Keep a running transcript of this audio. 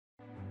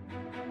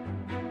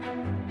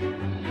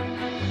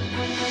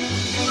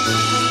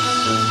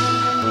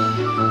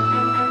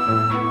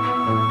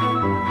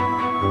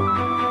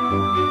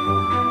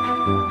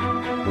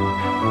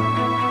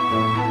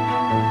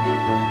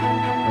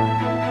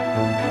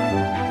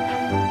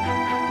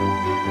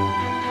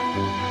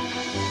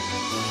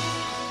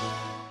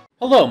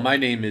Hello, my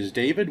name is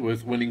David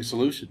with Winning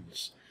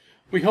Solutions.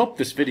 We hope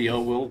this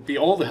video will be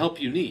all the help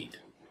you need.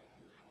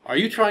 Are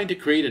you trying to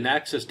create an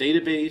Access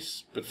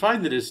database, but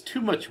find that it's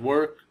too much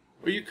work,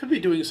 or you could be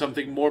doing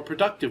something more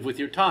productive with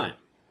your time?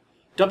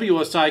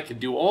 WSI can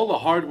do all the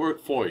hard work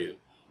for you.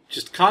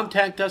 Just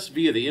contact us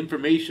via the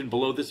information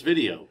below this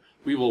video.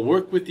 We will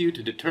work with you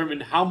to determine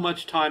how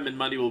much time and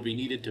money will be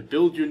needed to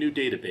build your new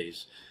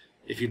database.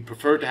 If you'd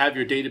prefer to have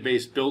your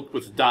database built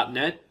with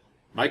 .NET,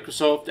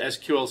 Microsoft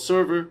SQL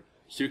Server,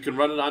 so you can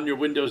run it on your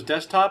Windows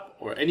desktop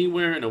or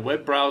anywhere in a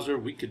web browser,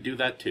 we could do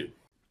that too.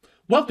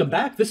 Welcome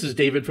back. This is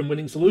David from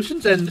Winning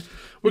Solutions, and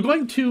we're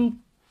going to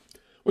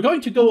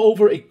go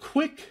over a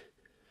quick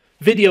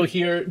video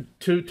here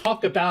to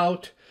talk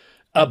about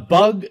a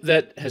bug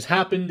that has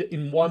happened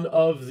in one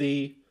of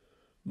the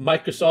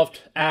Microsoft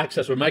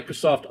Access or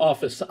Microsoft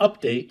Office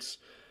updates.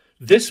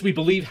 This, we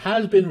believe,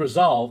 has been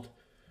resolved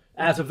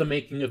as of the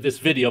making of this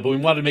video, but we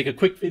wanted to make a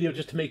quick video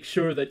just to make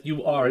sure that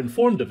you are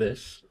informed of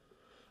this.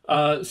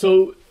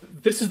 So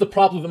this is the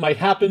problem that might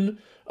happen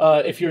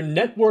if your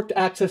networked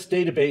access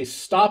database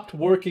stopped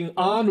working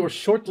on or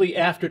shortly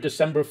after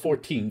December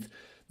 14th.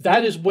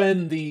 That is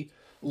when the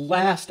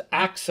last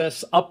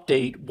access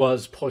update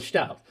was pushed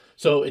out.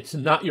 So it's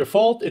not your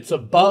fault. It's a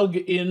bug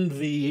in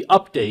the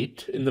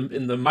update, in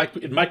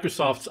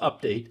Microsoft's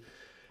update.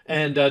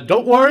 And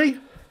don't worry,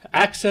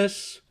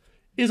 Access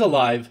is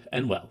alive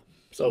and well.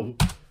 So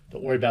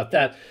don't worry about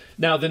that.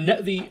 Now,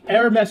 the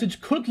error message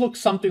could look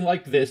something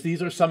like this.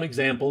 These are some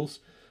examples.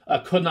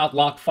 Could not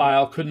lock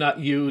file, could not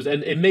use,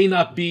 and it may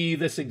not be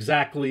this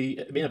exact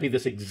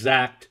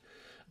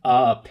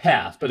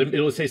path, but it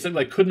will say something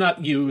like could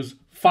not use,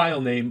 file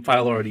name,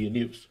 file already in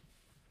use.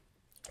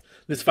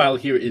 This file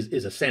here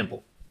is a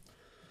sample.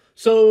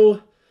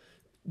 So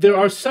there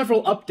are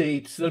several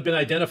updates that have been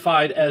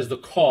identified as the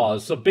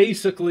cause. So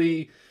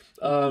basically,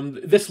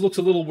 this looks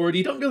a little wordy.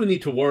 You don't really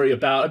need to worry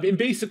about. I mean,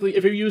 basically,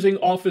 if you're using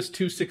Office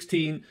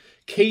 2.16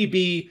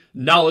 KB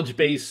knowledge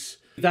base,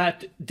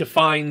 that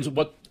defines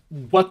what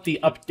the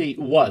update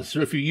was.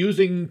 So if you're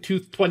using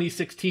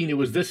 2016, it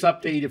was this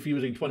update. If you're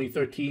using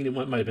 2013, it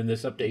might have been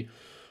this update.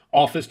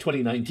 Office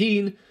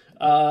 2019,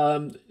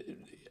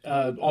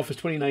 Office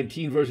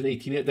 2019 version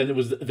 18, then it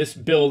was this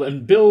build.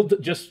 And build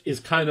just is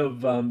kind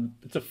of,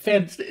 it's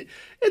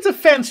a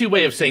fancy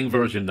way of saying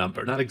version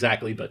number. Not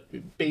exactly,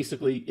 but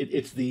basically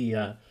it's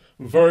the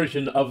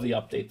version of the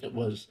update that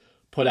was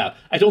put out.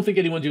 I don't think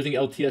anyone's using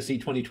LTSC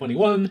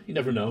 2021. You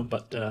never know,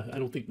 but I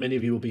don't think many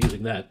of you will be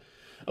using that.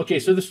 Okay,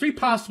 so there's three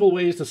possible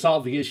ways to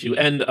solve the issue,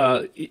 and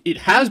it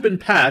has been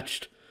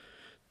patched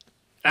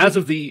as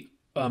of the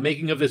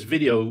making of this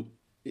video.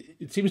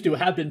 It seems to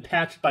have been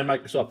patched by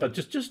Microsoft, but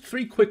just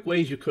three quick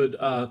ways you could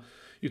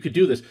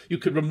do this. You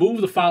could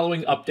remove the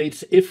following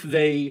updates if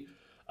they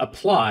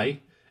apply,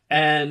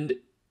 and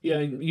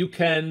you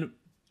can.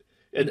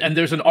 And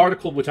there's an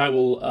article which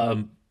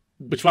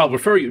I'll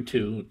refer you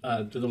to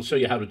that'll show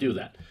you how to do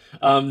that.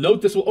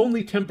 Note this will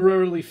only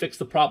temporarily fix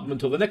the problem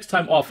until the next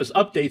time Office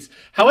updates.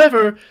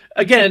 However,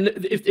 again,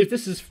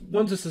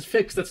 once this is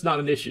fixed, that's not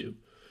an issue.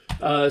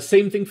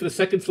 Same thing for the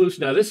second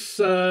solution. Now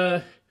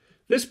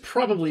this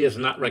probably is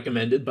not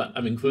recommended, but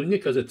I'm including it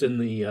because it's in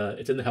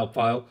the help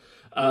file.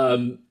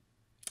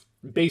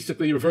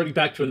 Basically, reverting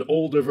back to an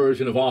older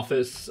version of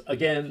Office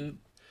again.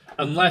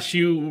 Unless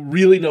you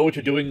really know what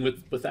you're doing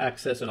with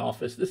Access and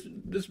Office,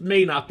 this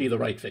may not be the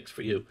right fix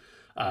for you.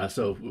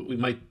 So we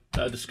might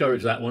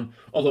discourage that one,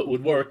 although it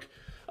would work.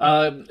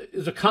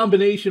 There's a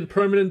combination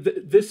permanent.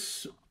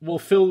 This will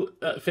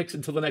fix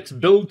until the next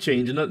build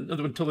change, and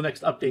until the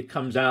next update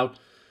comes out.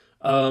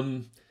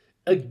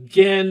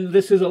 Again,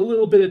 this is a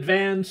little bit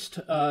advanced.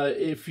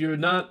 If you're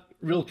not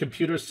real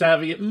computer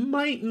savvy, it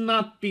might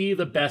not be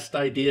the best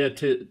idea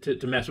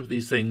to mess with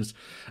these things.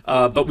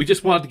 But we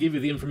just wanted to give you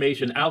the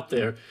information out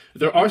there.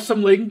 There are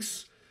some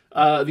links.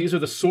 These are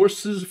the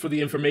sources for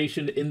the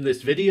information in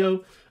this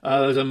video.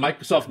 There's a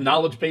Microsoft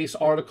Knowledge Base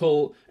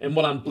article and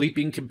one on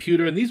Bleeping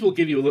Computer, and these will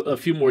give you a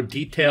few more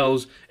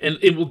details, and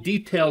it will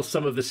detail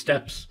some of the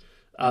steps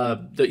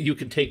that you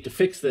can take to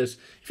fix this.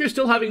 If you're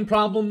still having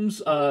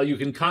problems, you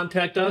can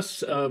contact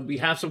us. We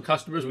have some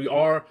customers. We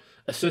are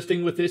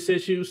assisting with this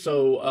issue,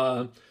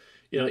 so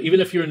even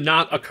if you're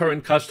not a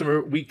current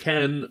customer, we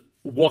can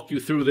walk you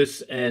through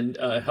this and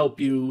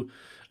help you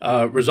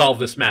resolve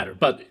this matter.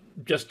 But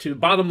just to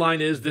bottom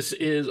line is, this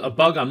is a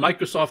bug on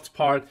Microsoft's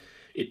part.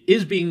 It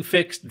is being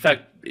fixed. In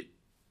fact, it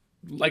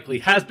likely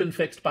has been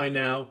fixed by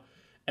now,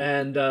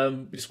 and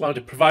we just wanted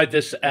to provide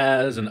this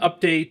as an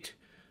update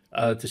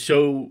to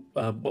show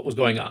what was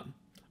going on.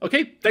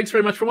 Okay, thanks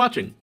very much for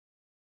watching.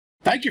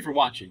 Thank you for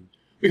watching.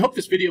 We hope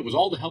this video was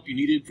all the help you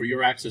needed for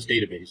your Access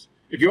database.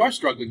 If you are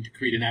struggling to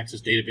create an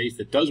Access database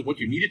that does what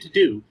you need it to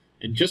do,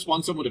 and just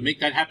want someone to make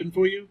that happen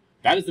for you,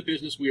 that is the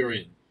business we are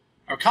in.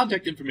 Our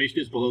contact information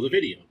is below the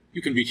video.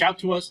 You can reach out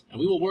to us, and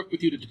we will work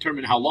with you to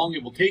determine how long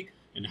it will take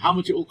and how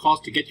much it will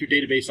cost to get your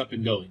database up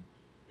and going.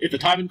 If the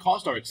time and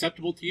cost are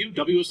acceptable to you,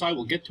 WSI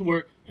will get to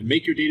work and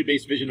make your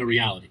database vision a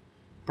reality.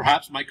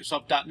 Perhaps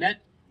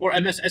Microsoft.NET or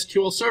MS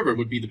SQL Server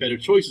would be the better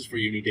choices for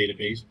your new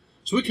database,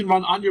 so it can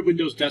run on your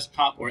Windows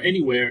desktop or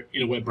anywhere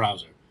in a web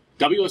browser.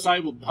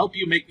 WSI will help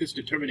you make this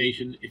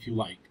determination if you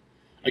like.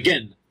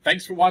 Again,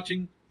 thanks for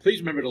watching. Please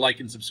remember to like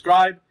and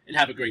subscribe, and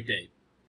have a great day.